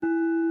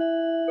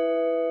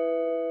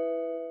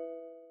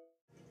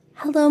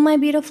Hello, my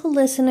beautiful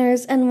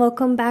listeners, and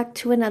welcome back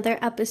to another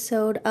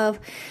episode of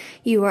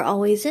You Are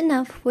Always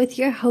Enough with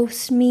your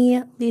host,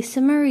 me,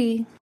 Lisa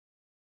Marie.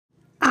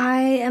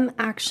 I am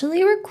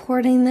actually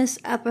recording this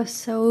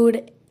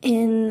episode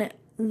in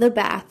the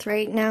bath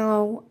right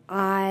now.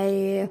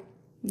 I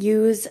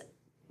use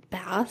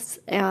baths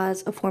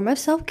as a form of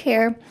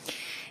self-care,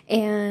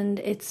 and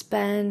it's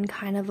been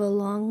kind of a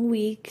long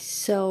week,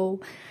 so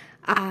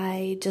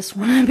I just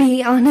want to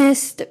be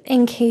honest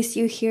in case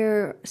you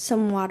hear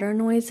some water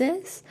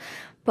noises,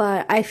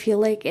 but I feel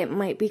like it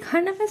might be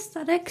kind of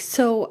aesthetic,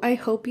 so I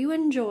hope you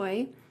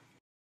enjoy.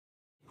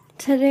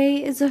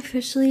 Today is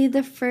officially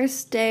the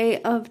first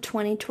day of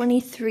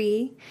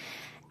 2023,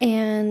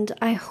 and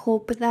I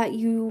hope that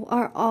you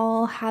are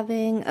all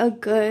having a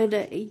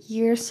good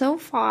year so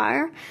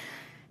far.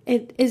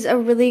 It is a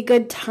really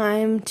good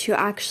time to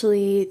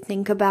actually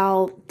think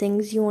about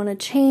things you want to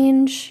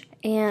change,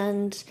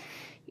 and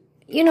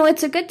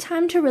it's a good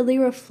time to really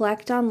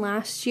reflect on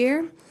last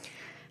year.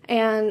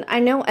 And I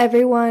know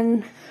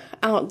everyone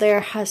out there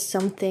has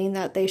something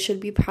that they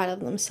should be proud of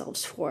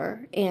themselves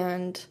for.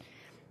 And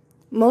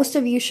most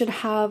of you should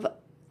have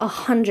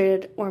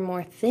 100 or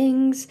more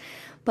things.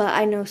 But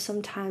I know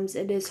sometimes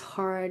it is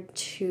hard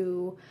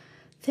to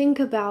think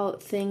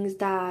about things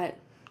that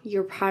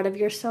you're proud of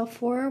yourself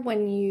for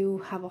when you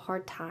have a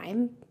hard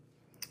time.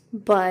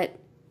 But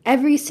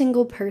every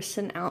single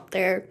person out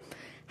there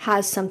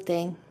has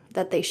something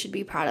that they should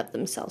be proud of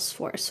themselves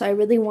for. So I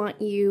really want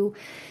you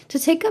to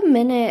take a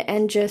minute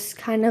and just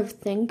kind of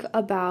think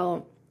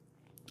about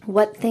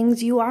what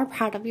things you are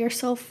proud of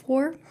yourself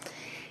for.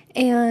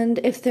 And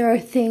if there are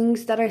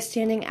things that are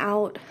standing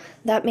out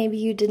that maybe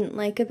you didn't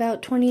like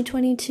about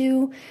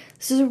 2022,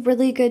 this is a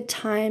really good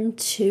time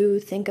to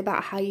think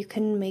about how you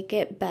can make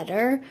it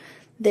better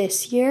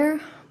this year.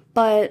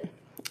 But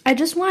I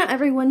just want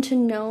everyone to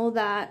know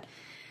that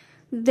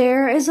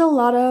there is a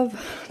lot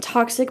of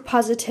toxic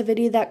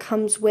positivity that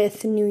comes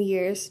with New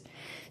Year's.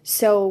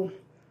 So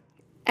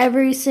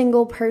every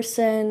single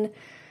person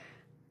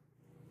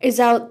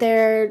is out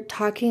there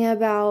talking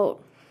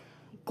about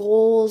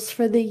goals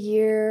for the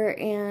year,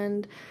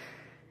 and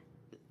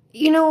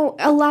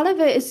a lot of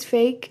it is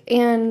fake,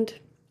 and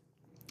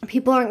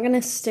people aren't going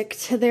to stick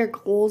to their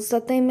goals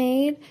that they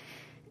made,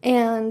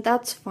 and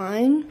that's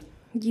fine.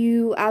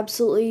 You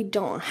absolutely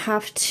don't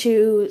have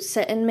to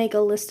sit and make a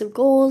list of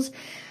goals.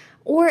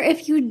 Or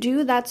if you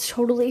do, that's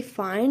totally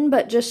fine,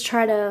 but just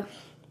try to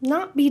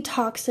not be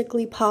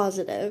toxically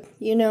positive,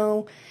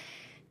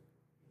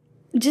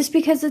 Just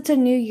because it's a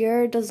new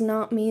year does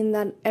not mean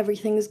that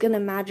everything is going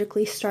to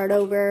magically start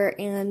over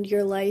and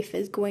your life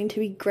is going to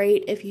be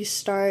great if you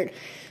start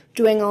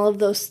doing all of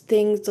those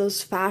things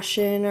those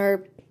fashion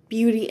or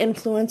beauty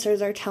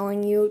influencers are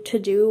telling you to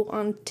do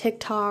on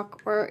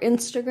TikTok or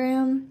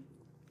Instagram.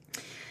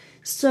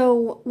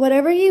 So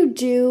whatever you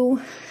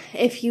do,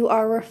 if you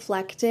are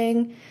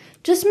reflecting,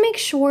 just make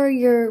sure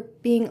you're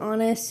being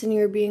honest and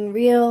you're being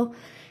real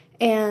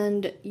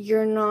and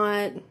you're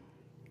not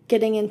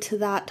getting into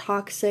that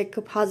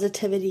toxic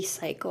positivity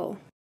cycle.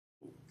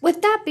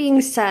 With that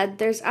being said,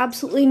 there's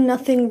absolutely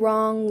nothing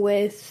wrong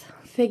with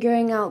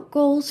figuring out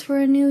goals for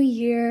a new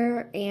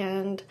year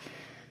and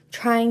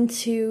trying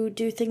to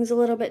do things a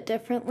little bit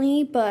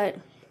differently, but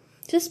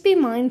just be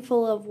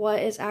mindful of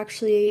what is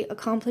actually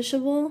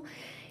accomplishable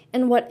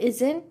and what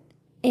isn't.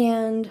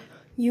 And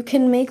you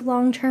can make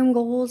long-term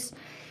goals,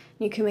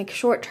 you can make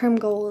short-term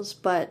goals,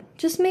 but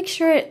just make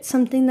sure it's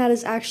something that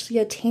is actually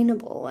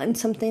attainable and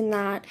something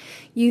that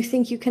you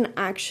think you can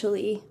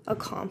actually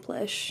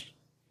accomplish.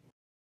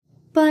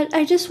 But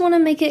I just want to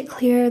make it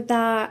clear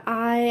that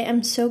I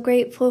am so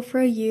grateful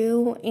for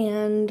you,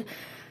 and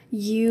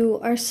you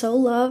are so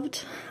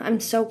loved. I'm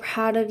so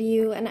proud of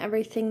you and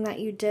everything that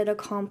you did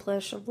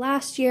accomplish of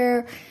last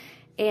year,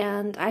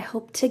 and I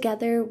hope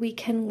together we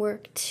can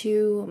work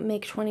to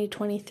make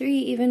 2023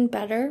 even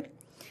better.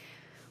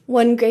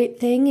 One great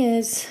thing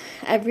is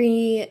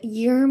every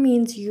year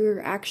means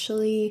you're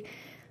actually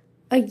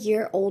a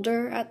year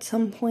older at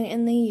some point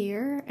in the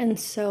year, and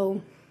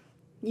so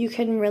you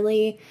can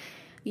really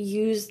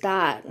use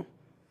that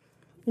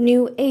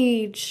new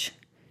age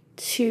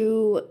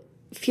to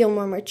feel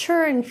more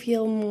mature and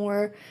feel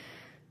more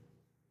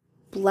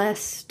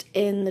blessed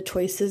in the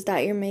choices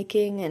that you're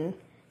making, and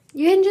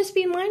you can just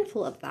be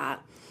mindful of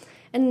that.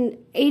 And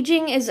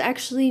aging is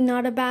actually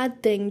not a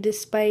bad thing,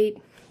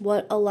 despite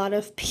what a lot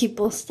of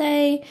people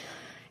say.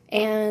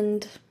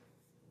 And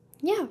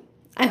yeah,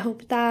 I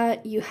hope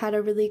that you had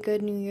a really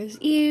good New Year's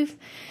Eve,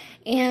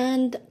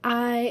 and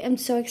I am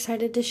so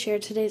excited to share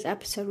today's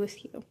episode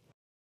with you.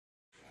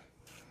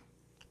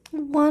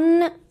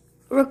 One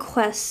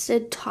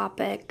requested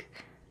topic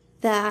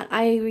that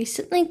I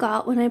recently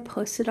got when I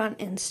posted on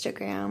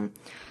Instagram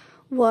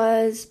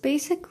was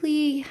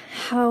basically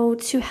how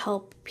to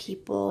help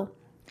people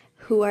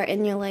who are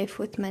in your life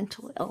with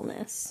mental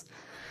illness.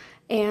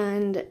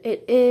 And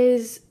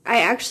I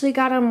actually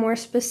got a more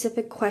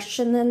specific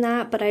question than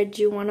that, but I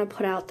do want to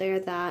put out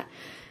there that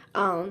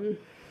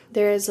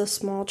there is a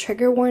small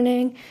trigger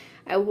warning.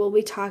 I will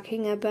be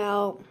talking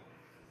about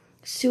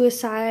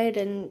suicide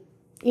and,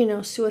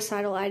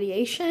 suicidal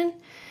ideation.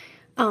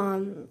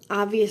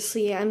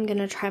 Obviously, I'm going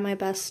to try my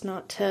best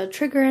not to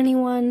trigger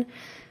anyone.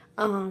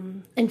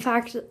 In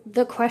fact,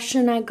 the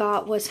question I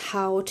got was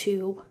how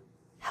to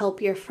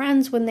help your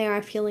friends when they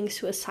are feeling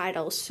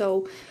suicidal.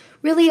 So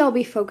really, I'll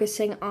be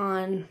focusing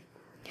on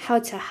how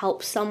to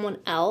help someone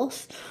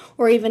else,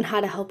 or even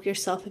how to help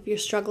yourself if you're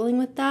struggling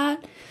with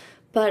that.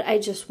 But I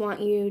just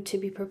want you to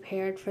be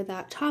prepared for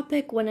that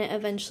topic when it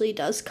eventually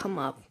does come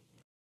up.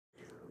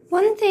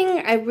 One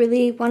thing I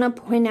really want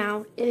to point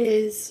out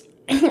is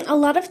a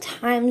lot of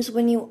times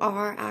when you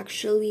are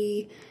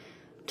actually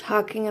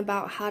talking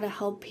about how to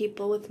help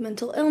people with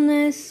mental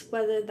illness,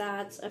 whether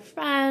that's a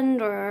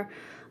friend or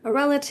a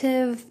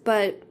relative,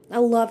 but a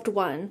loved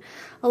one,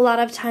 a lot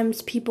of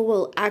times people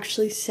will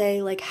actually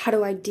say, like, how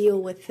do I deal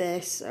with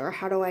this? Or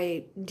how do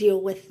I deal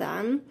with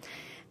them?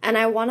 And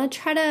I want to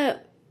try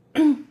to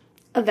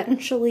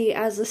eventually,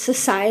 as a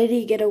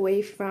society, get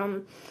away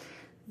from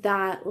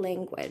that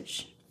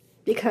language,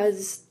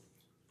 because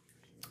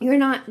you're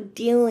not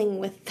dealing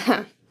with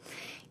them.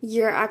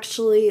 You're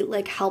actually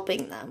like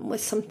helping them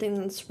with something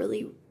that's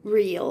really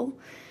real.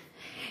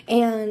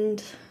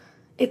 And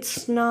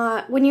it's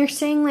not, when you're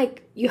saying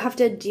like you have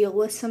to deal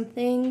with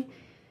something,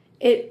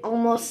 it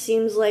almost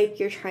seems like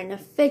you're trying to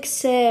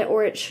fix it,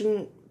 or it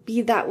shouldn't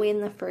be that way in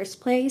the first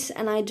place.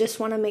 And I just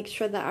want to make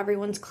sure that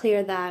everyone's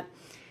clear that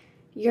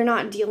you're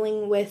not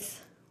dealing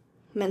with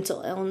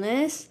mental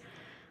illness,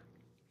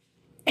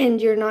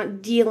 and you're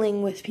not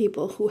dealing with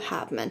people who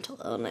have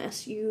mental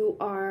illness. You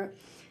are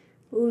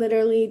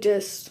literally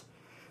just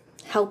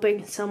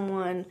helping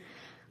someone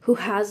who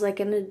has like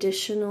an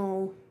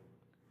additional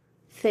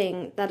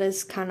thing that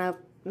is kind of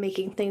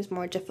making things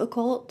more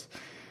difficult.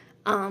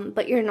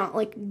 But you're not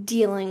like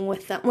dealing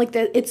with them. Like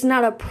it's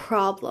not a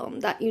problem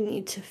that you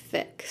need to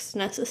fix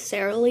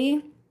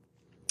necessarily.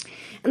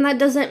 And that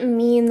doesn't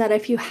mean that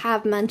if you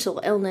have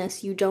mental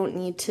illness, you don't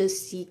need to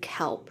seek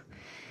help.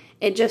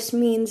 It just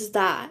means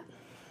that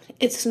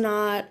it's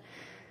not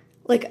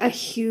like a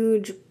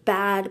huge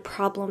bad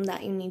problem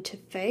that you need to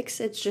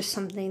fix. It's just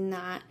something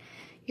that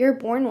you're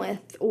born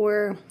with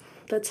or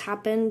that's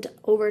happened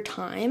over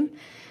time.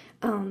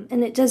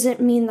 And it doesn't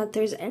mean that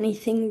there's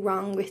anything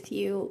wrong with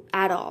you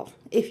at all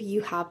if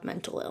you have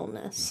mental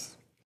illness.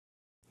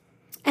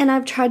 And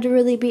I've tried to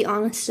really be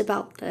honest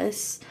about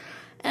this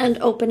and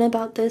open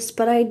about this,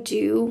 but I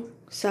do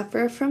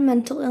suffer from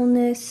mental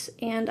illness,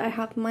 and I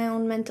have my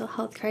own mental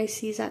health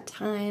crises at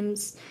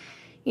times.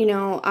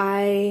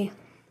 I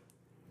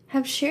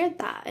have shared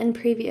that in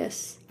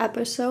previous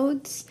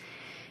episodes,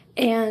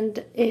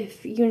 and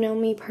if you know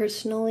me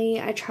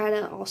personally, I try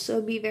to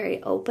also be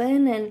very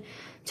open and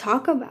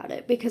talk about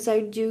it, because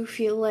I do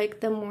feel like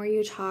the more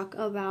you talk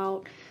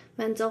about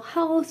mental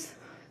health,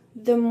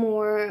 the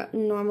more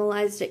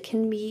normalized it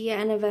can be,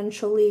 and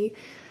eventually,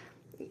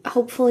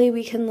 hopefully,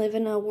 we can live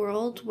in a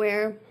world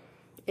where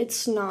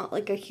it's not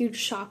like a huge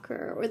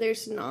shocker, or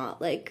there's not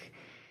like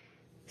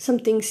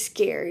something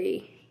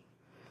scary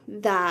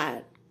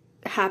that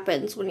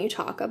happens when you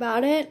talk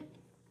about it.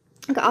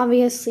 Like,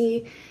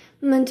 obviously,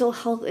 mental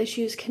health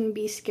issues can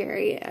be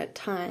scary at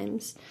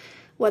times,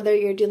 whether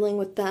you're dealing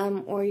with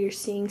them or you're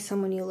seeing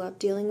someone you love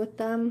dealing with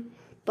them,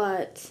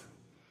 but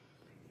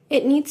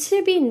it needs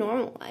to be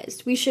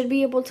normalized. We should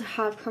be able to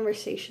have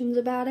conversations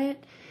about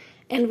it,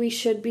 and we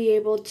should be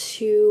able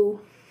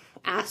to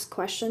ask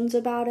questions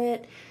about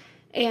it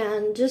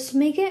and just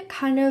make it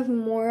kind of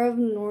more of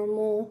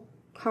normal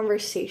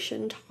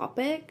conversation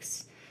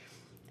topics.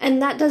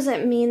 And that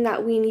doesn't mean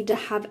that we need to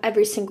have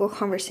every single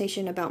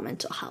conversation about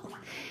mental health.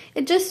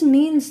 It just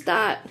means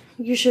that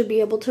you should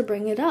be able to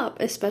bring it up,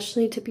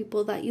 especially to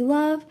people that you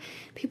love,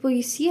 people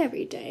you see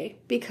every day,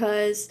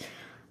 because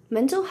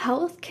mental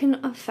health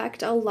can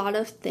affect a lot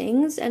of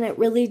things, and it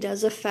really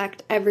does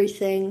affect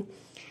everything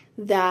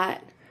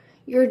that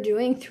you're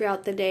doing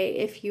throughout the day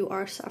if you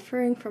are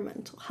suffering from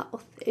mental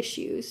health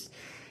issues.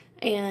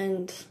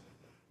 And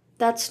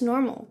that's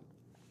normal.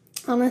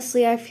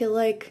 Honestly, I feel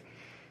like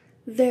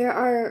there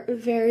are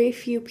very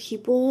few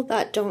people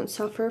that don't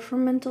suffer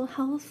from mental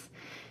health,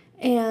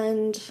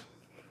 and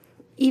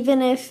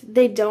even if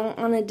they don't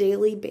on a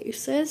daily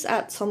basis,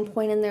 at some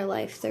point in their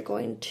life they're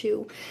going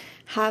to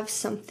have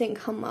something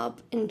come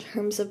up in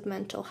terms of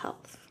mental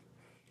health.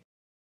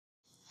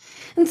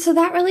 And so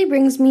that really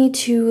brings me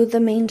to the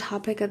main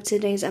topic of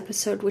today's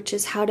episode, which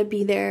is how to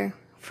be there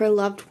for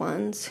loved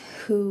ones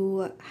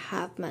who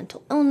have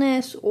mental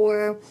illness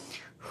or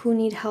who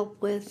need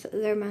help with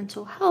their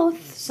mental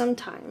health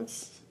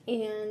sometimes.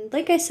 And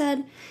like I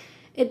said,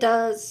 it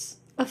does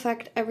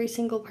affect every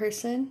single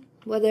person,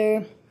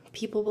 whether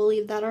people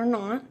believe that or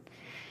not.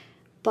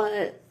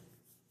 But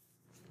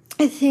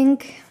I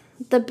think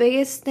the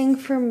biggest thing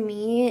for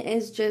me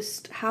is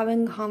just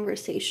having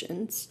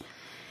conversations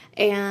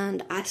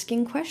and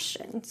asking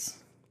questions.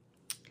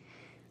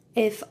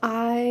 If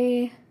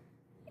I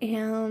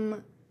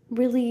am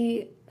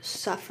really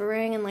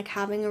suffering and like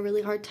having a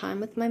really hard time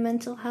with my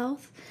mental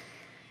health,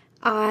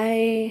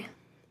 I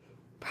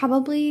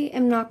probably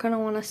am not going to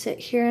want to sit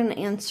here and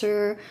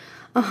answer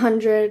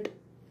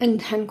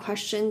 110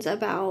 questions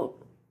about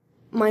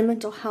my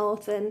mental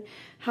health and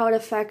how it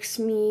affects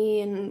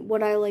me and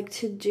what I like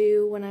to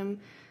do when I'm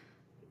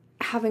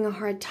having a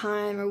hard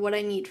time or what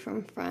I need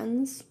from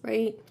friends,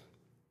 right?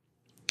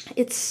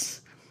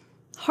 It's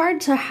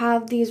hard to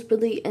have these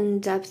really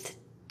in-depth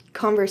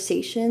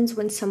conversations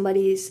when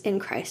somebody's in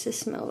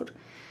crisis mode.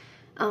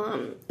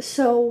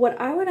 So what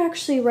I would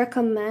actually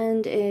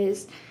recommend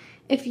is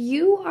if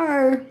you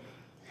are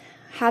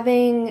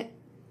having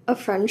a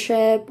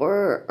friendship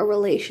or a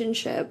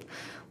relationship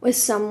with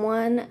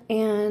someone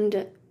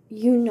and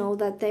you know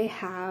that they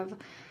have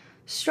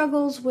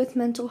struggles with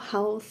mental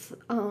health,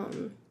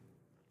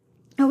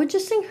 I would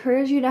just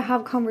encourage you to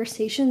have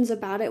conversations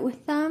about it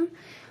with them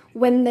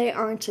when they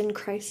aren't in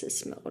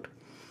crisis mode.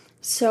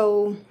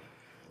 So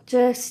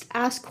just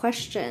ask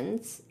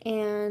questions,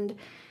 and,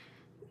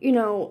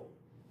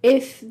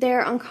 if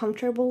they're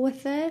uncomfortable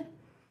with it,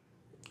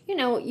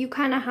 you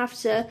kind of have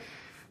to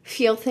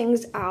feel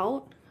things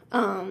out.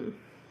 And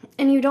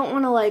you don't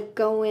want to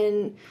go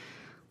in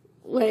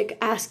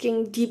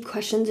asking deep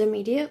questions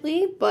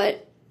immediately,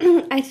 but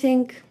I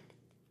think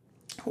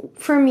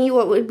for me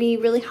what would be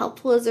really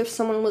helpful is if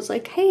someone was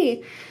like,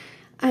 hey,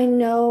 I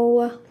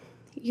know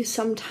you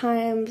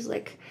sometimes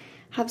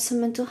have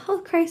some mental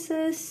health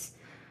crises,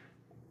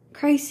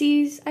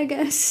 I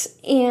guess,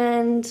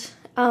 and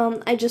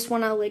I just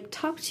want to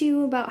talk to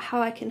you about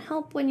how I can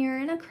help when you're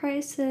in a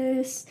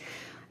crisis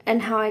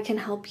and how I can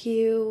help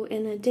you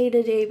in a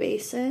day-to-day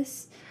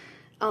basis,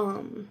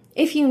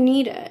 if you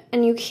need it.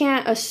 And you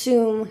can't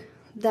assume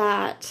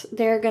that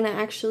they're gonna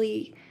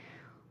actually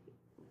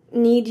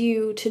need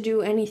you to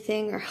do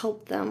anything or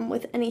help them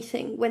with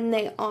anything when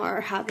they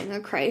are having a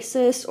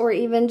crisis or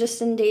even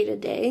just in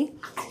day-to-day.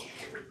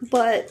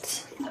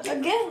 But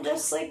again,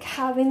 just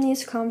having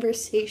these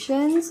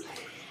conversations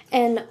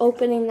and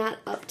opening that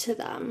up to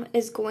them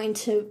is going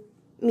to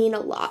mean a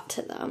lot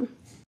to them.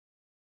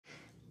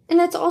 And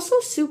it's also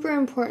super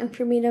important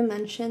for me to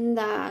mention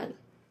that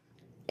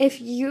if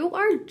you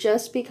are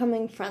just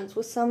becoming friends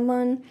with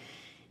someone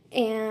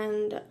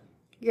and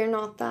you're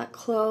not that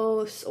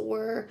close,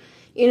 or,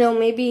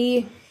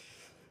 maybe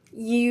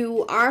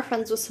you are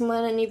friends with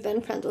someone and you've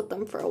been friends with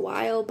them for a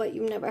while, but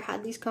you've never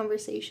had these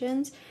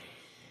conversations,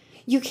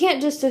 you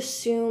can't just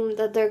assume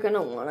that they're going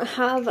to want to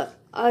have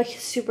a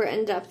super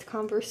in-depth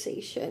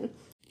conversation.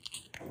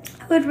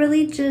 I would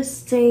really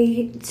just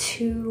say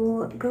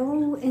to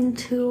go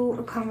into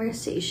a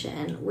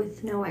conversation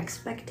with no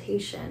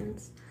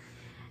expectations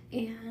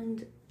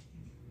and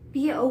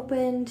be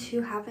open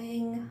to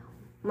having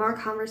more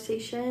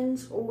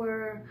conversations,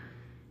 or,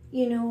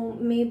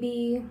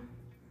 maybe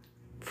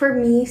for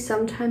me,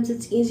 sometimes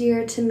it's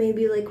easier to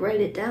maybe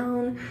write it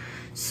down.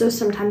 So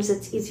sometimes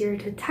it's easier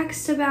to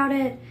text about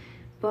it,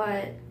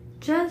 but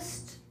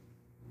just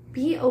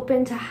be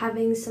open to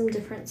having some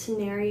different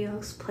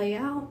scenarios play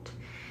out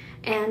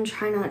and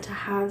try not to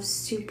have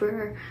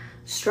super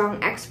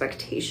strong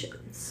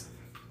expectations.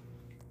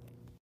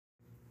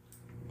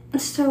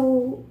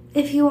 So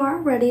if you are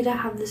ready to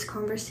have this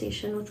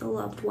conversation with a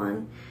loved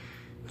one,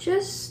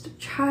 just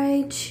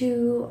try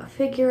to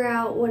figure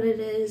out what it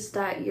is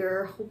that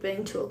you're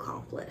hoping to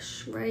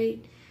accomplish,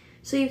 right?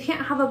 So you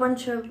can't have a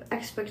bunch of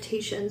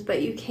expectations,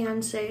 but you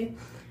can say,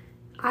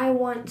 I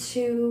want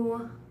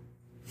to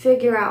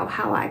figure out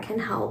how I can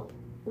help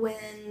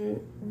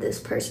when this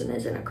person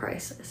is in a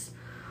crisis,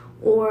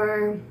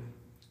 or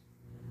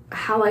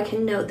how I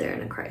can know they're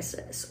in a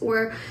crisis,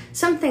 or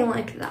something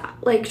like that.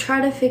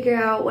 Try to figure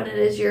out what it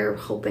is you're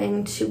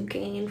hoping to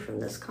gain from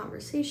this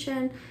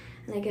conversation.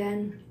 And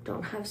again,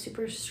 don't have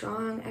super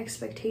strong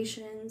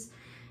expectations.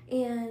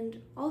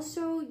 And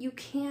also, you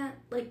can't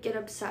get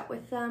upset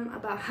with them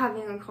about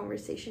having a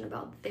conversation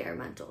about their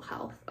mental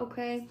health,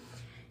 okay?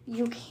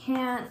 You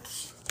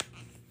can't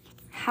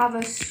have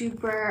a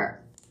super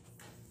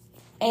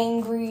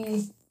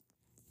angry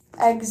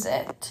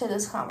exit to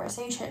this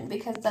conversation,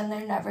 because then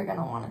they're never going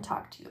to want to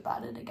talk to you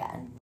about it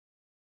again.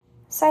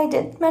 So I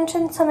did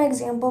mention some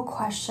example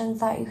questions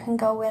that you can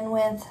go in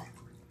with,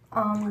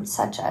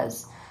 such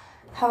as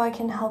how I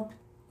can help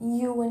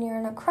you when you're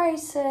in a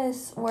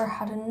crisis, or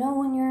how to know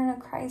when you're in a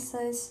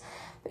crisis.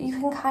 But you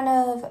can kind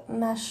of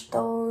mesh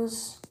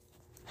those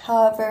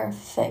however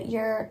fit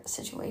your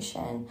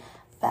situation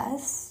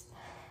best.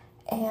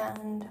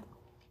 And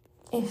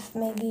if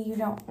maybe you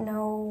don't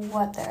know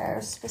what they're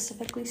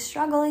specifically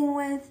struggling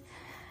with,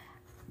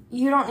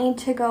 you don't need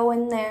to go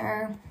in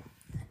there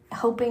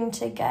hoping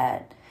to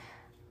get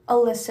a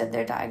list of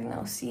their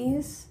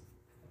diagnoses.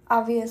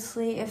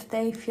 Obviously, if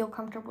they feel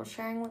comfortable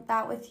sharing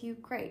that with you,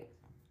 great.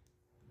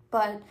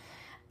 But at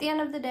the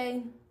end of the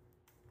day,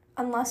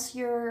 unless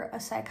you're a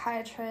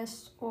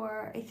psychiatrist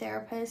or a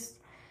therapist,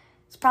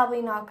 it's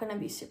probably not going to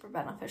be super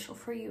beneficial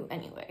for you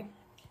anyway.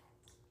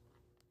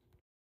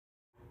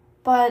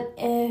 But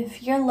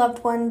if your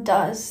loved one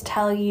does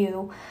tell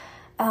you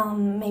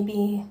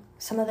maybe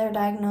some of their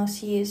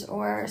diagnoses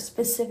or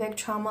specific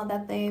trauma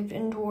that they've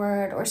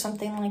endured or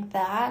something like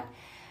that,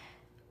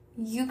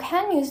 you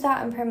can use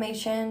that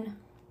information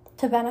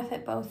to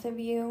benefit both of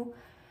you.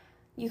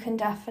 you can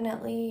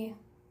definitely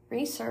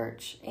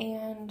research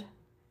and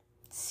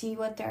see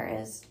what there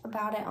is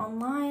about it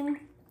online.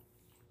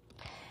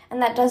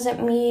 And that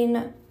doesn't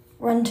mean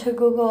run to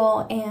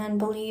Google and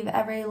believe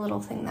every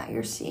little thing that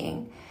you're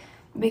seeing,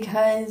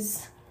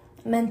 because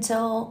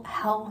mental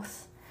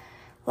health,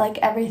 like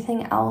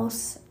everything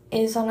else,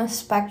 is on a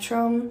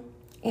spectrum.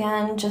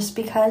 And just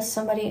because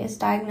somebody is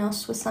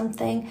diagnosed with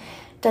something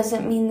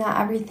doesn't mean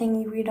that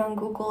everything you read on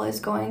Google is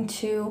going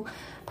to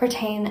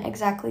pertain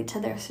exactly to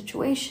their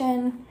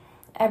situation.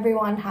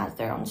 Everyone has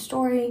their own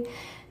story.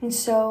 And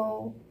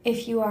so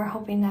if you are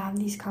hoping to have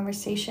these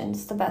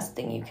conversations, the best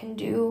thing you can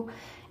do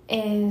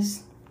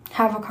is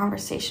have a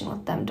conversation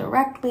with them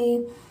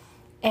directly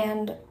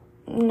and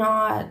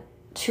not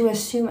to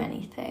assume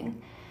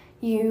anything.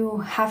 You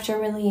have to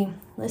really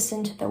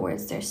listen to the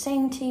words they're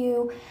saying to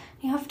you.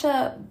 You have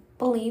to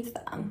believe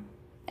them,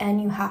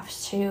 and you have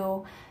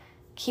to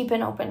keep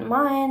an open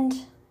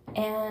mind.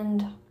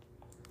 And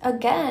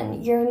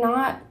again, you're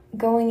not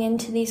going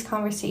into these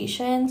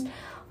conversations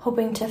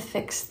hoping to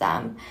fix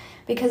them,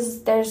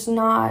 because there's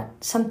not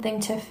something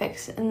to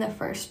fix in the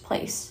first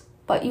place,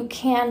 but you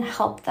can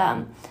help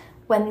them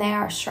when they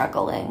are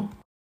struggling.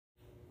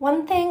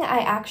 One thing I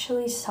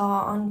actually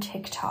saw on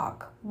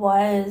TikTok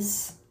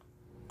was,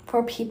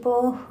 for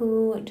people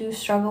who do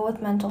struggle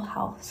with mental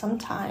health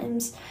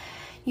sometimes,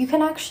 you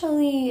can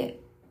actually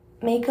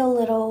make a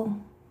little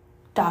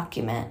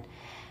document,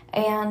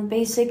 and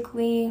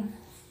basically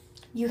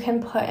you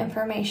can put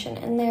information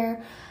in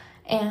there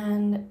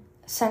and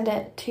send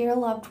it to your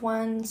loved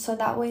ones, so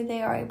that way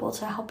they are able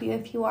to help you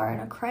if you are in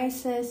a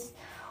crisis,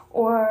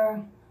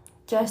 or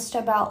just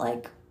about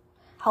like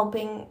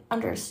helping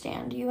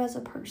understand you as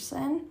a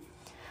person.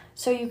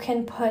 So you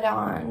can put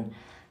on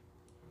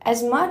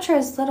as much or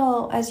as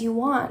little as you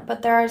want,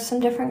 but there are some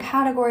different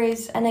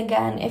categories. And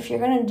again, if you're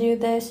going to do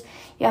this,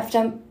 you have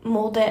to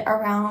mold it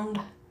around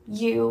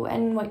you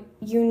and what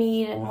you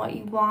need and what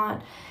you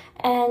want.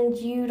 And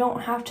you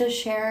don't have to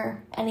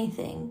share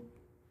anything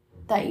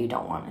that you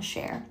don't want to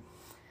share.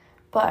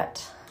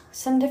 But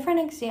some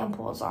different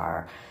examples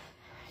are,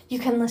 you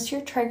can list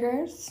your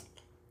triggers.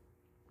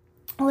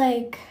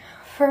 Like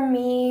for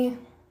me,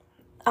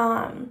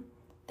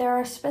 there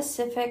are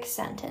specific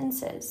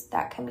sentences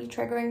that can be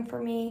triggering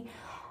for me,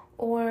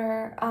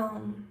 or,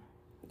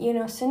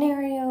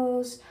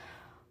 scenarios,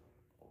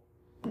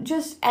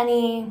 just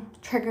any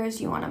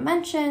triggers you want to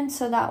mention,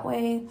 so that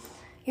way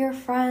your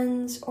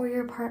friends or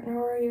your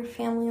partner or your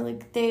family,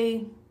 like,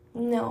 they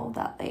know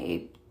that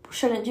they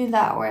shouldn't do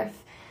that, or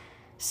if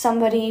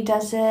somebody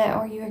does it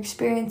or you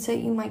experience it,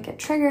 you might get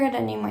triggered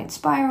and you might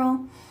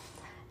spiral.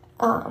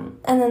 And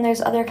then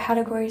there's other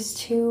categories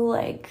too,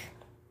 like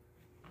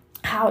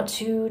how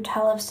to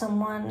tell if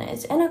someone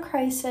is in a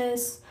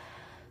crisis.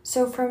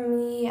 So for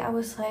me, I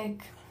was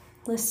like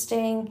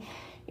listing,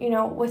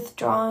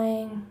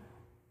 withdrawing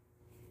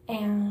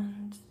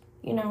and,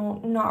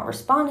 not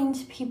responding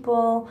to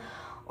people,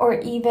 or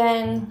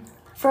even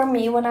for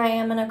me, when I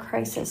am in a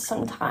crisis,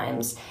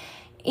 sometimes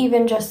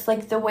even just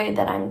like the way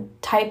that I'm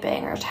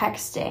typing or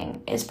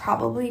texting is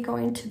probably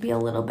going to be a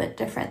little bit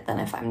different than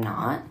if I'm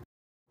not.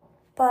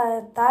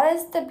 But that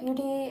is the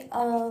beauty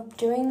of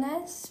doing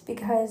this,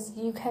 because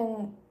you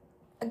can,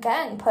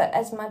 again, put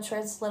as much or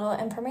as little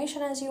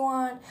information as you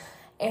want,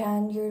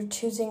 and you're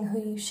choosing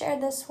who you share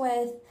this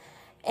with,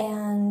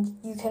 and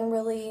you can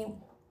really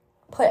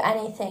put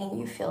anything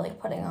you feel like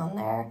putting on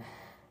there,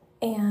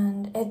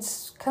 and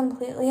it's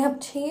completely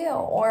up to you.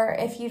 Or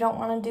if you don't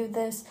want to do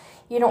this,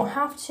 you don't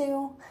have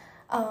to,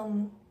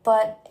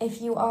 but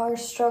if you are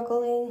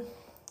struggling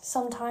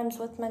sometimes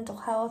with mental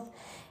health,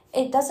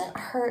 it doesn't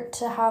hurt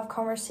to have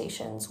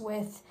conversations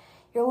with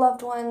your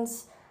loved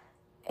ones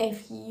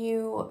if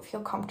you feel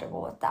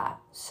comfortable with that.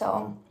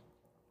 So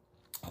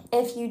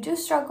if you do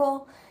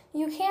struggle,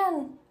 you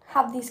can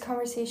have these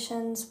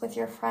conversations with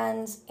your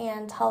friends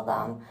and tell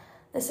them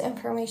this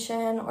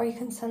information, or you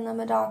can send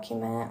them a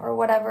document or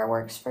whatever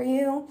works for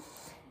you.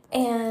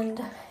 And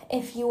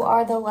if you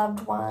are the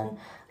loved one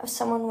of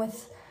someone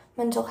with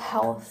mental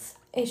health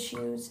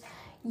issues,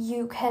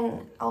 you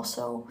can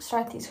also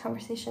start these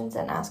conversations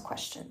and ask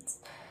questions.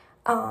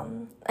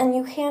 And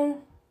you can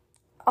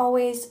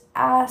always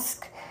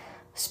ask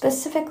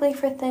specifically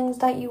for things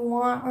that you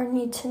want or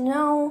need to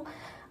know.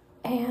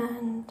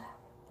 And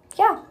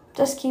yeah,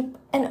 just keep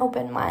an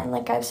open mind,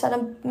 like I've said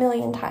a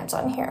million times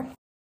on here.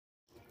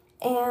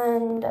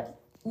 And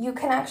you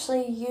can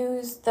actually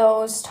use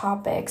those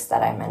topics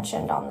that I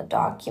mentioned on the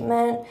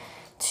document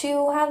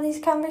to have these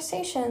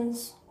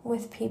conversations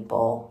with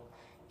people.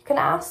 You can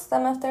ask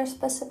them if there's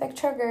specific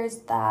triggers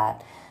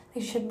that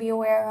they should be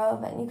aware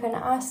of, and you can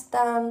ask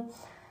them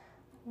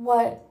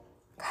what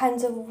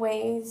kinds of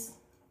ways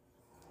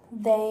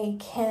they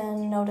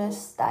can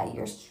notice that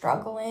you're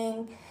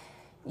struggling.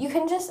 You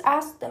can just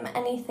ask them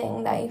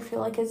anything that you feel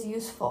like is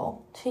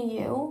useful to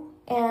you.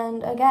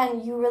 And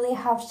again, you really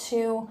have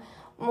to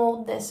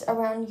mold this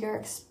around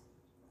your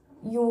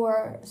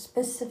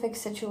specific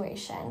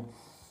situation.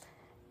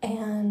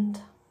 And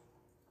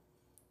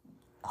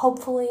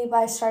hopefully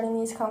by starting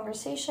these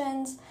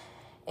conversations,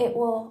 it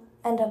will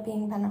end up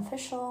being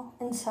beneficial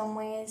in some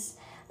ways.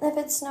 And if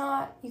it's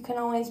not, you can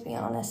always be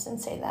honest and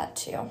say that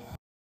too.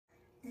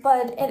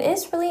 But it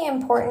is really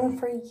important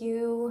for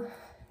you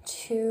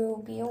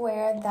to be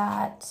aware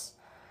that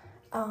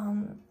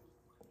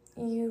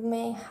you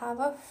may have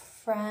a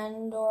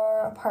friend or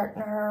a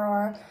partner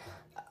or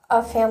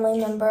a family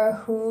member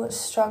who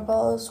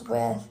struggles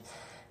with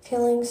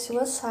feeling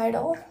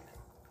suicidal.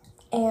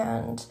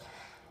 And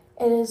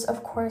it is,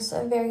 of course,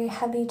 a very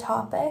heavy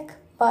topic,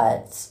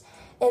 but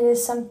it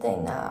is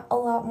something that a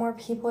lot more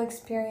people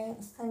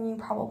experience than you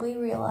probably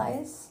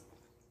realize.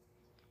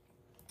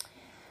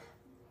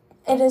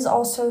 It is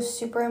also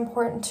super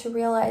important to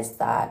realize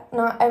that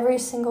not every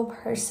single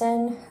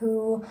person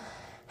who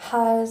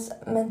has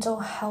mental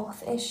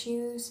health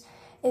issues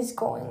is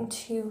going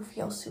to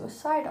feel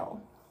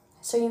suicidal.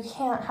 So you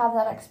can't have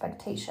that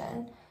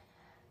expectation.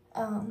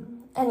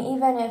 And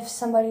even if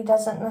somebody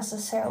doesn't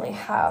necessarily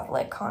have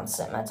like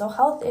constant mental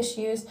health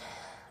issues,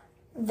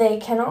 they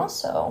can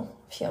also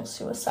feel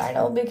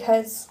suicidal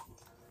because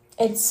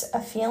it's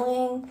a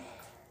feeling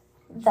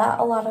that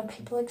a lot of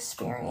people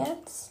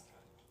experience.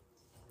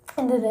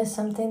 And it is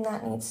something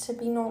that needs to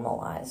be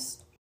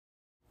normalized.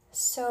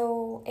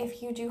 So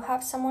if you do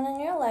have someone in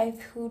your life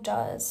who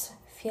does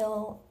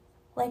feel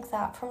like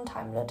that from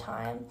time to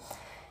time,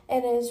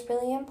 it is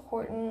really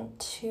important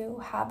to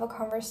have a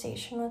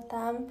conversation with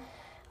them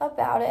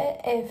about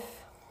it.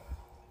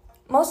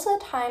 Most of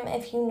the time,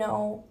 if you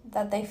know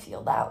that they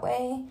feel that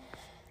way,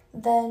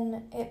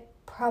 then it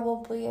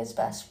probably is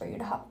best for you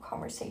to have a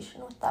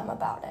conversation with them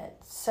about it.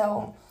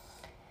 So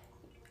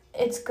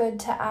it's good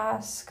to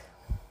ask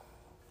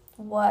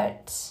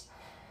what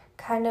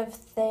kind of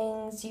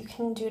things you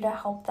can do to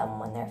help them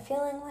when they're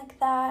feeling like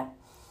that.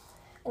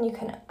 And you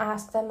can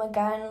ask them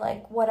again,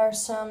 like, what are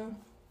some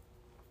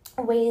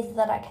ways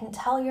that I can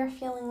tell you're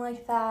feeling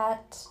like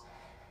that?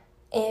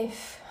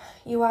 If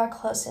you are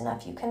close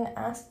enough, you can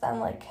ask them,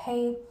 like,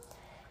 hey,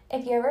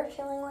 if you're ever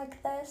feeling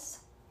like this,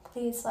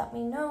 please let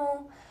me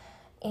know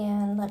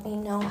and let me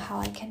know how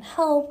I can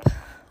help.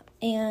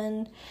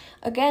 And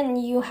again,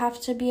 you have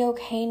to be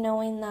okay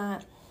knowing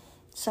that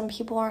some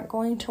people aren't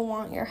going to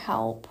want your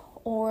help,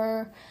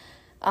 or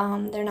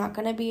they're not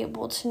going to be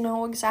able to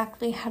know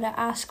exactly how to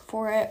ask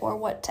for it or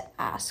what to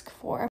ask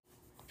for.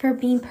 For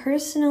me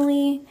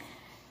personally,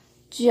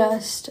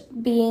 just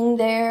being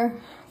there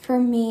for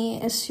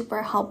me is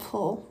super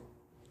helpful.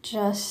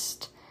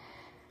 Just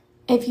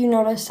if you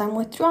notice I'm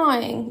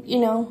withdrawing,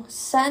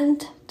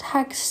 send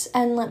texts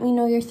and let me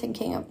know you're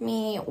thinking of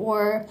me,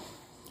 or,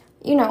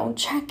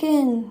 check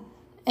in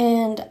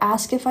and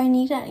ask if I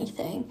need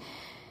anything.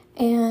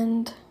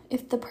 And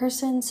if the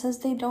person says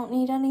they don't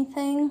need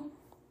anything,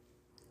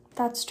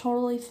 that's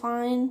totally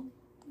fine.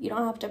 You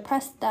don't have to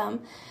press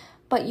them,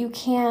 but you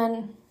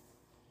can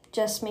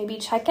just maybe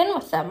check in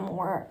with them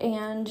more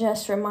and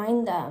just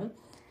remind them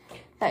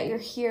that you're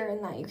here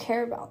and that you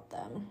care about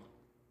them.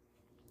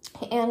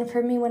 And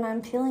for me, when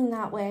I'm feeling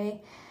that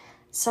way,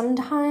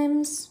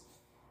 sometimes,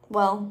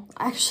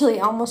 actually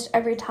almost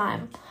every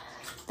time,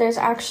 there's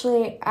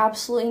actually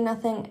absolutely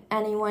nothing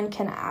anyone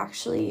can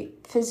actually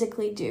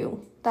physically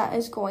do that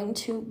is going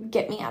to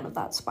get me out of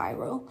that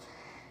spiral,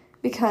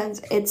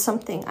 because it's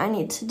something I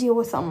need to deal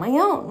with on my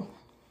own.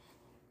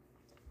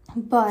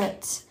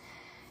 But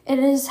it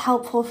is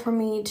helpful for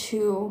me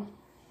to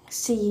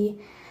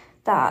see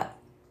that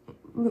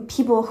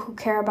people who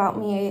care about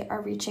me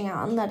are reaching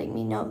out and letting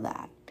me know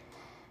that.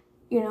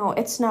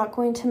 It's not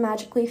going to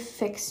magically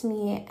fix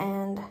me,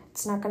 and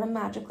it's not going to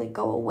magically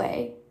go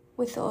away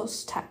with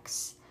those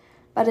texts,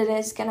 but it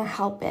is going to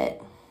help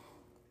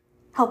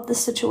the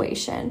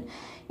situation.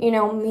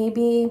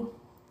 Maybe,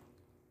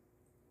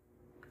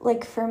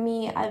 like for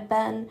me, I've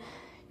been,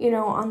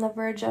 on the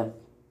verge of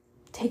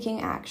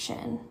taking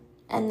action,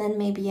 and then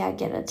maybe I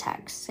get a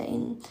text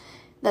saying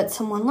that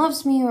someone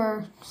loves me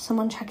or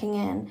someone checking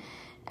in,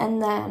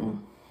 and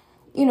then,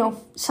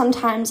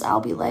 sometimes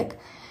I'll be like,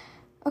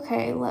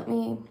 okay, let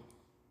me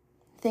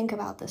think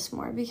about this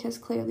more, because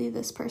clearly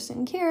this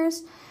person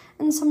cares.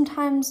 And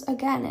sometimes,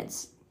 again,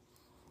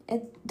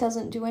 it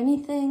doesn't do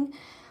anything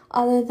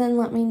other than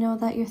let me know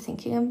that you're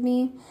thinking of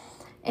me.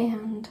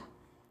 And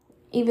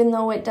even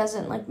though it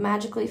doesn't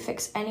magically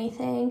fix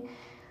anything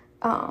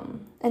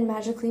and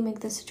magically make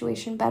the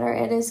situation better,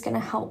 it is going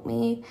to help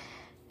me.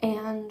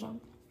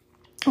 And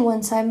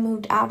once I've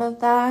moved out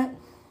of that,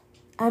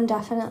 I'm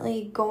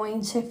definitely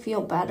going to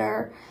feel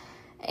better,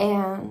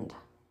 and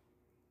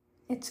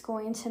it's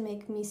going to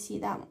make me see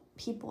that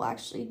people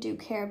actually do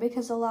care,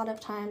 because a lot of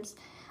times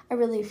I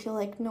really feel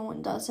like no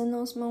one does in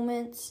those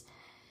moments.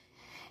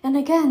 And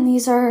again,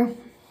 these are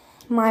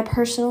my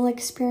personal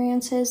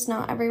experiences.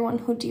 Not everyone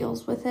who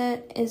deals with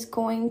it is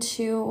going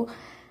to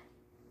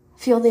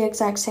feel the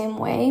exact same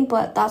way,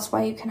 but that's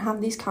why you can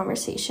have these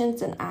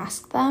conversations and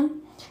ask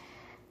them,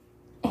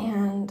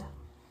 and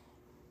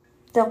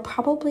they'll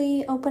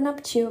probably open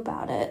up to you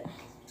about it.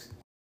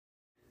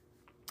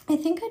 I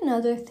think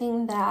another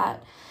thing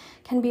that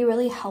can be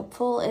really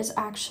helpful is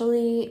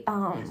actually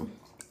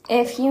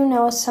if you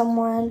know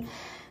someone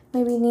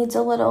maybe needs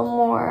a little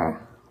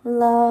more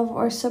love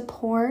or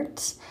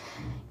support,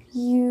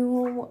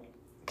 you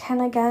can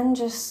again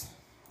just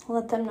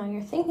let them know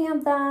you're thinking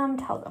of them,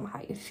 tell them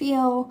how you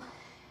feel.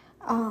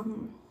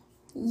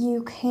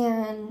 You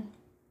can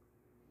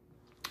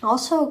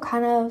also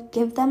kind of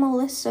give them a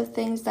list of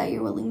things that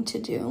you're willing to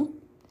do.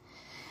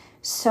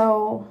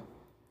 So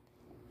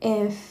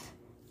if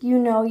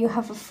you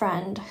have a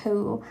friend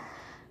who,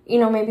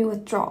 maybe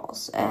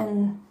withdraws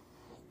and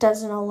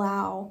doesn't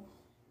allow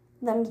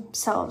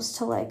themselves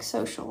to like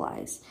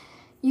socialize,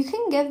 you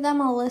can give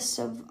them a list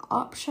of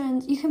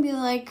options. You can be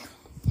like,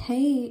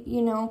 hey,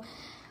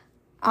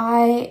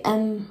 I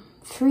am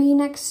free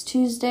next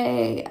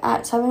Tuesday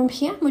at 7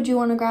 p.m. Would you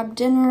want to grab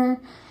dinner?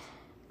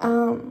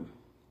 And,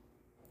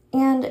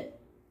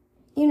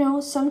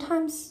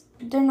 sometimes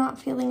they're not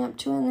feeling up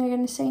to it and they're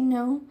going to say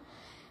no.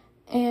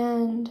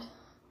 And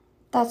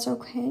that's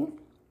okay.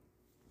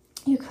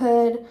 You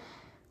could,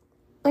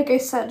 like I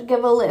said,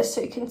 give a list.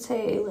 So you can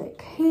say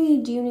like, hey,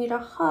 do you need a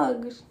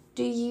hug?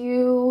 Do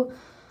you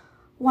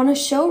want a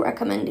show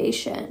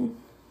recommendation?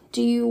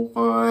 Do you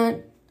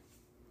want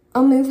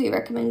a movie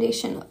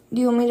recommendation?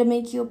 Do you want me to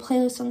make you a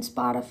playlist on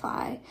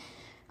Spotify?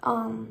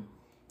 Do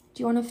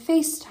you want to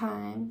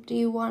FaceTime? Do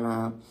you want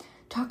to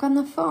talk on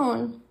the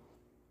phone?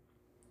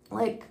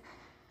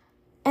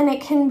 And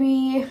it can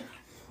be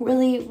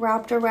really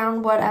wrapped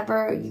around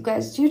whatever you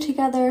guys do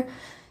together.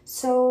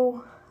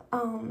 So,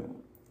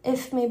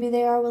 if maybe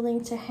they are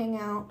willing to hang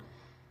out,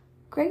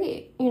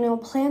 great.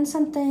 Plan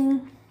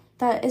something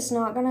that is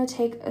not going to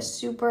take a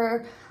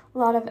super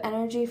lot of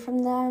energy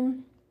from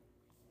them.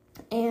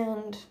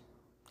 And,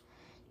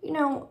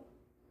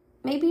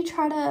 maybe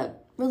try to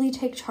really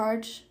take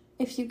charge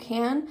if you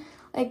can.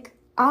 Like,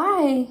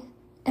 I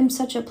am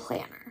such a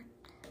planner.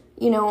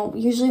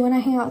 Usually when I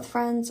hang out with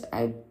friends,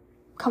 I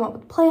come up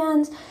with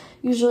plans.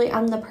 Usually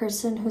I'm the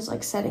person who's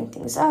like setting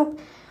things up.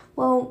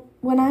 Well,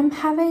 when I'm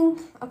having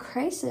a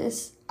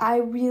crisis, I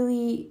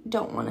really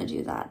don't want to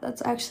do that.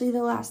 That's actually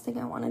the last thing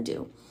I want to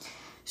do.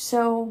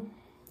 So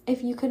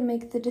if you could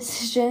make the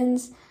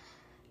decisions,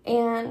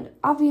 and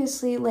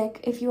obviously,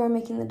 like, if you are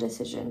making the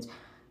decisions,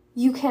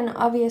 you can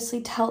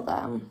obviously tell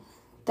them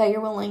that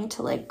you're willing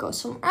to, like, go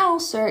somewhere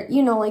else, or,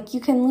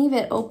 you can leave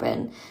it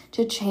open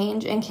to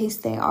change in case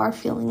they are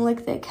feeling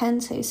like they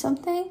can say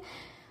something.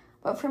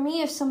 But for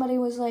me, if somebody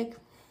was like,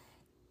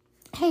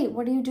 hey,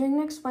 what are you doing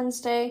next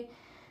Wednesday?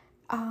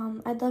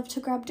 I'd love to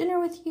grab dinner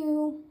with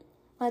you.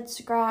 Let's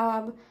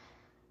grab,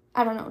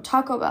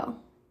 Taco Bell.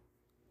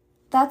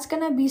 That's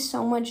going to be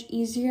so much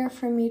easier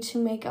for me to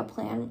make a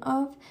plan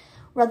of,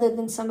 rather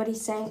than somebody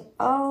saying,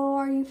 oh,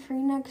 are you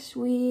free next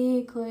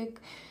week?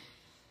 Like,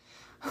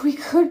 we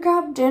could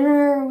grab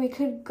dinner, or we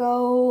could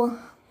go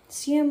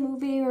see a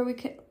movie, or we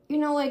could,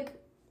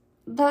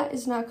 that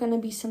is not going to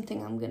be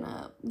something I'm going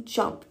to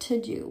jump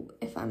to do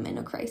if I'm in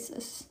a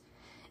crisis.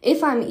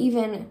 If I'm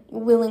even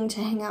willing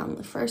to hang out in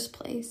the first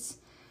place.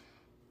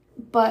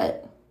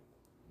 But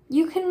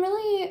you can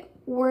really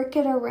work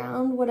it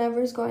around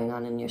whatever's going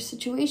on in your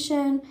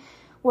situation,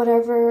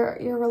 whatever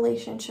your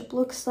relationship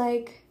looks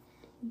like.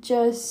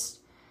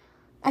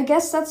 I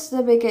guess that's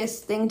the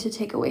biggest thing to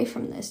take away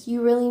from this.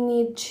 You really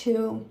need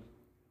to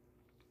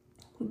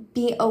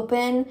be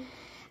open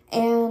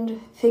and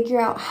figure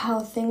out how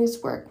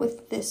things work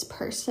with this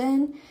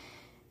person,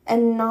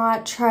 and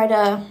not try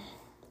to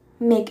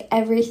make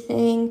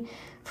everything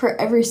for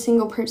every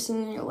single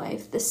person in your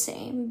life the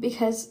same,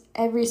 because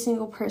every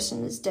single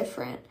person is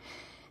different,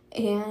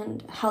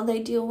 and how they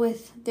deal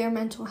with their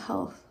mental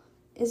health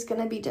is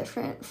going to be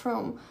different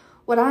from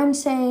what I'm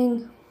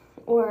saying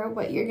or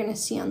what you're going to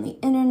see on the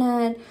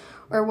internet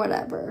or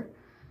whatever.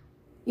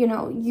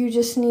 You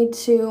just need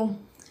to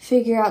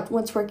figure out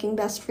what's working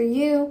best for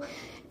you.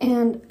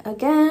 And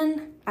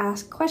again,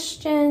 ask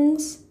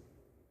questions.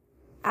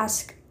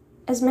 Ask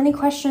as many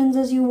questions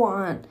as you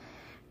want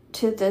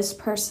to this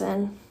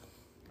person,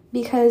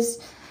 because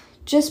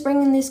just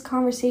bringing this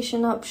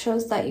conversation up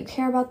shows that you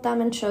care about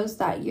them and shows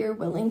that you're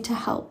willing to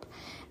help.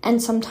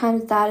 And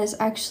sometimes that is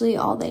actually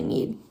all they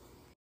need.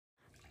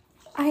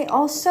 I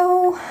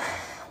also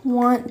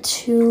want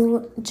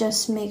to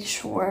just make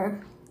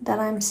sure that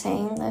I'm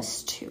saying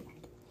this too.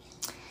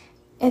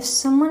 If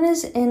someone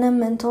is in a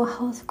mental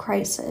health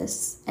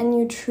crisis and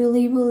you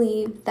truly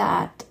believe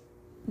that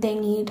they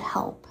need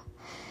help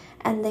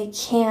and they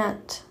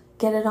can't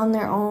get it on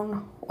their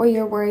own, or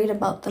you're worried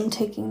about them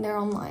taking their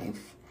own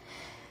life,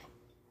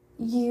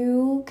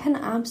 you can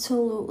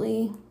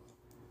absolutely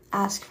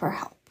ask for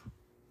help.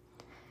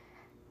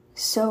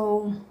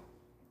 So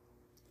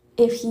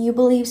if you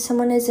believe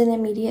someone is in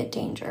immediate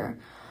danger,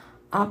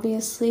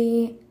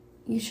 obviously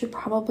you should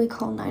probably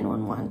call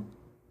 911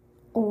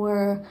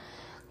 or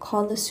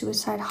call the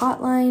suicide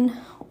hotline,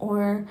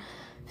 or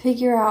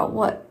figure out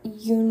what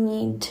you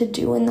need to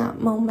do in that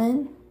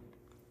moment.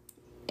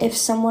 If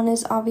someone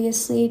is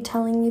obviously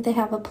telling you they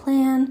have a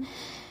plan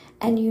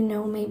and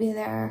maybe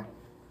they're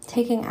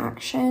taking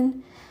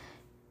action,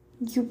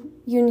 you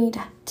need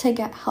to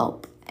get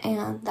help,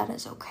 and that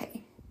is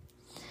okay.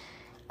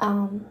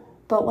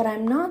 But what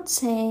I'm not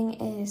saying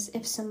is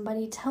if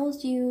somebody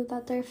tells you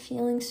that they're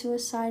feeling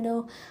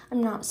suicidal,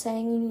 I'm not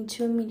saying you need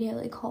to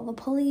immediately call the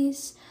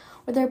police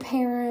or their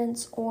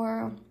parents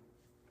or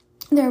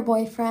their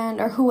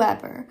boyfriend or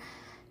whoever.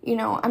 You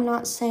know, I'm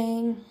not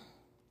saying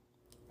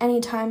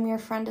anytime your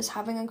friend is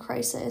having a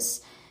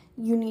crisis,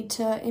 you need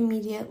to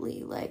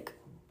immediately,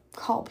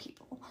 call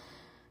people.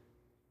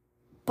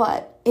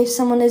 But if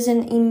someone is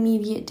in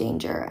immediate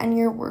danger and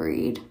you're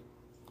worried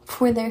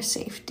for their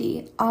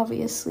safety,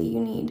 obviously you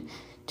need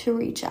to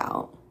reach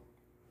out.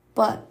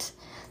 But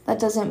that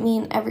doesn't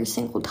mean every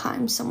single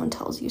time someone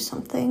tells you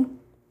something.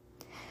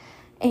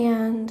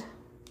 And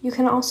you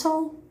can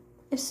also,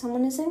 if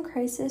someone is in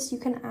crisis, you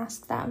can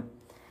ask them,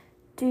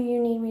 do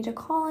you need me to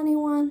call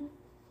anyone?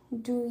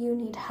 Do you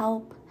need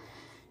help?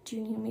 Do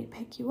you need me to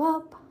pick you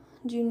up?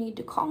 Do you need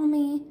to call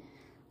me?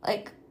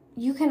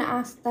 You can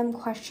ask them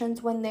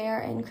questions when they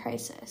are in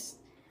crisis.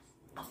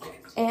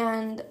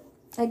 And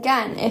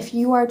again, if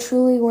you are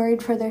truly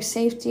worried for their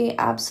safety,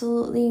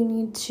 absolutely you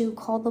need to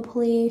call the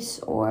police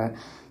or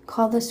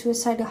call the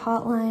suicide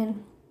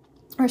hotline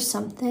or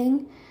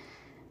something.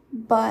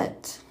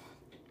 But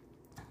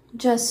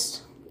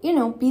just,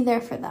 be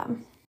there for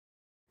them.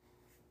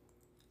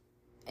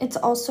 It's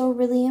also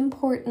really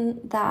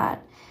important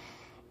that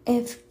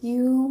if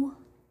you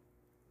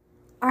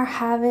are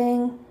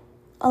having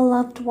a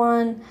loved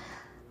one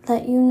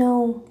that you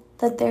know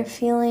that they're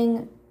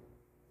feeling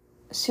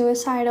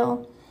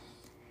suicidal,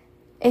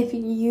 if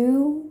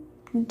you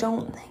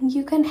don't think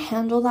you can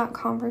handle that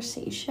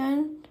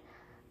conversation,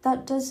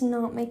 that does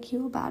not make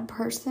you a bad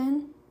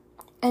person.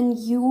 And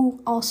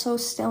you also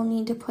still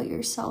need to put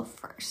yourself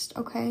first,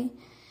 okay?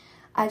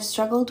 I've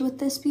struggled with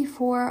this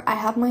before. I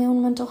have my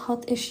own mental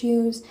health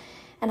issues,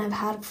 and I've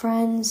had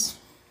friends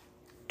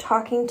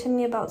talking to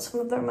me about some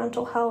of their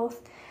mental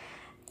health.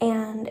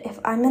 And if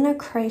I'm in a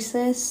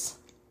crisis,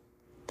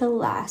 the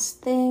last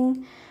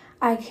thing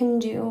I can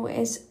do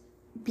is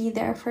be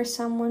there for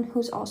someone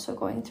who's also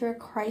going through a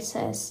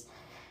crisis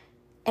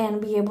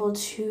and be able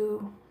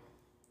to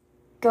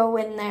go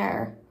in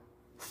there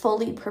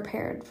fully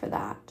prepared for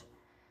that.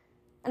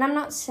 And I'm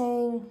not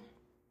saying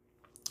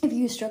if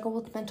you struggle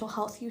with mental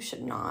health, you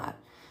should not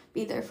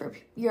be there for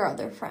your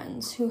other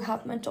friends who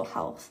have mental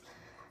health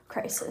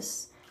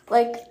crisis.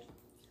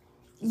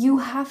 You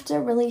have to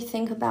really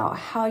think about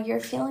how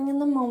you're feeling in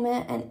the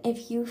moment, and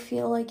if you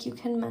feel like you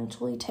can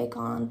mentally take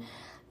on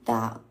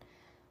that.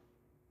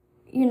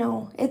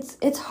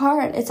 It's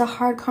hard. It's a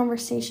hard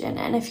conversation,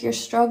 and if you're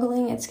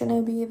struggling, it's going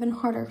to be even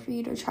harder for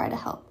you to try to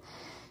help.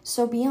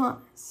 So be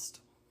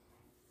honest.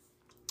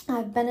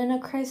 I've been in a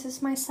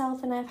crisis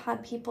myself, and I've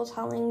had people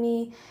telling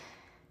me,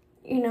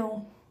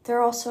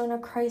 they're also in a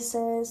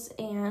crisis,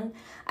 and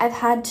I've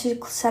had to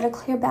set a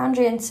clear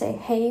boundary and say,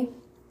 hey,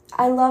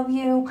 I love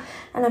you,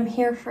 and I'm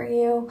here for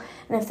you,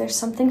 and if there's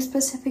something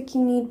specific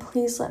you need,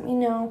 please let me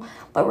know.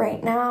 But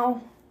right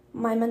now,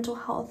 my mental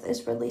health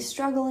is really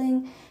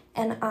struggling,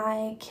 and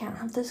I can't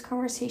have this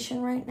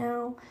conversation right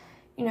now.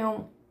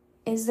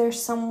 Is there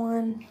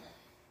something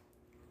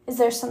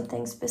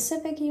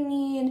specific you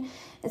need?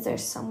 Is there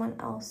someone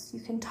else you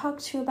can talk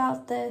to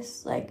about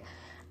this?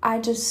 I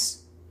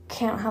just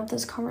can't have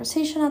this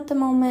conversation at the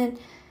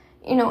moment,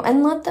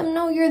 and let them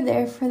know you're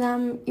there for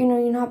them.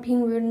 You're not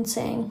being rude and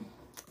saying,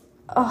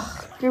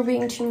 oh, you're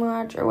being too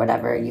much or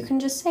whatever. You can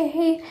just say,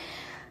 hey,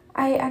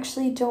 I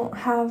actually don't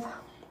have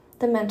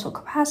the mental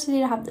capacity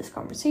to have this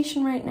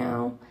conversation right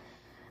now.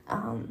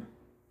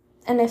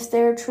 And if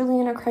they're truly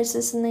in a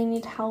crisis and they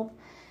need help,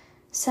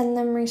 send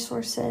them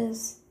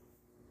resources,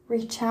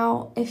 reach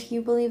out if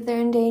you believe they're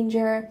in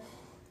danger.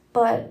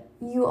 But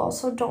you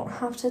also don't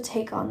have to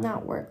take on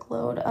that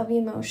workload of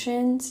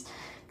emotions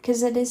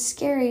because it is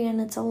scary and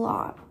it's a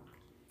lot.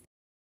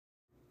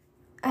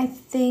 I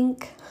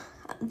think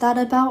that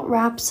about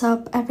wraps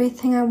up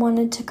everything I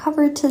wanted to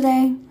cover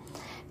today.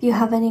 If you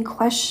have any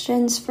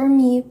questions for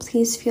me,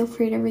 please feel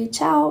free to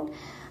reach out.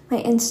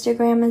 My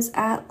Instagram is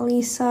at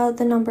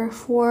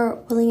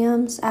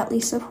Lisa4Williams, at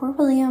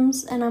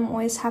Lisa4Williams, and I'm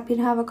always happy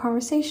to have a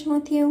conversation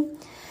with you.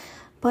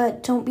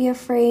 But don't be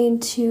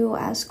afraid to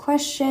ask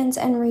questions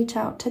and reach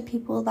out to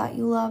people that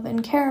you love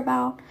and care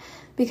about,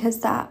 because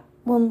that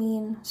will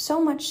mean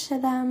so much to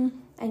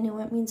them. I know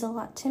it means a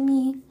lot to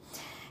me,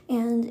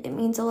 and it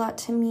means a lot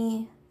to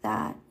me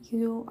that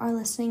you are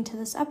listening to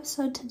this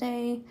episode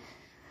today.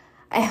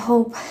 I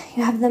hope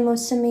you have the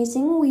most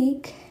amazing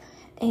week,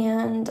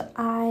 and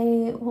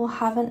I will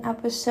have an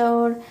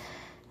episode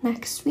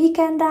next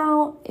weekend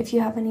out. If you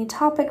have any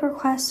topic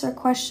requests or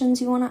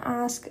questions you want to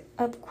ask,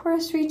 of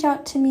course, reach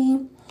out to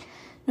me.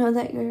 Know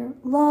that you're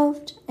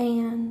loved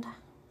and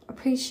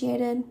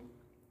appreciated.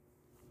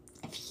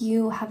 If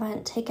you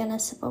haven't taken a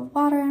sip of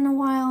water in a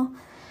while,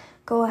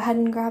 go ahead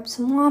and grab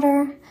some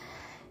water.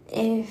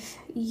 If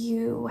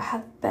you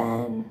have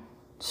been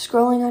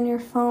scrolling on your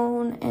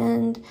phone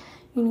and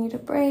you need a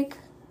break,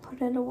 put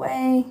it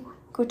away,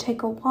 go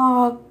take a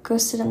walk, go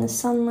sit in the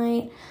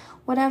sunlight,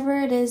 whatever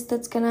it is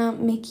that's gonna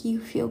make you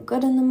feel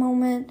good in the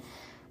moment,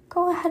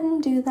 go ahead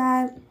and do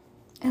that.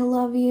 I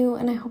love you,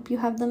 and I hope you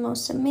have the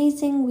most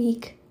amazing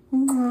week.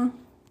 Mwah.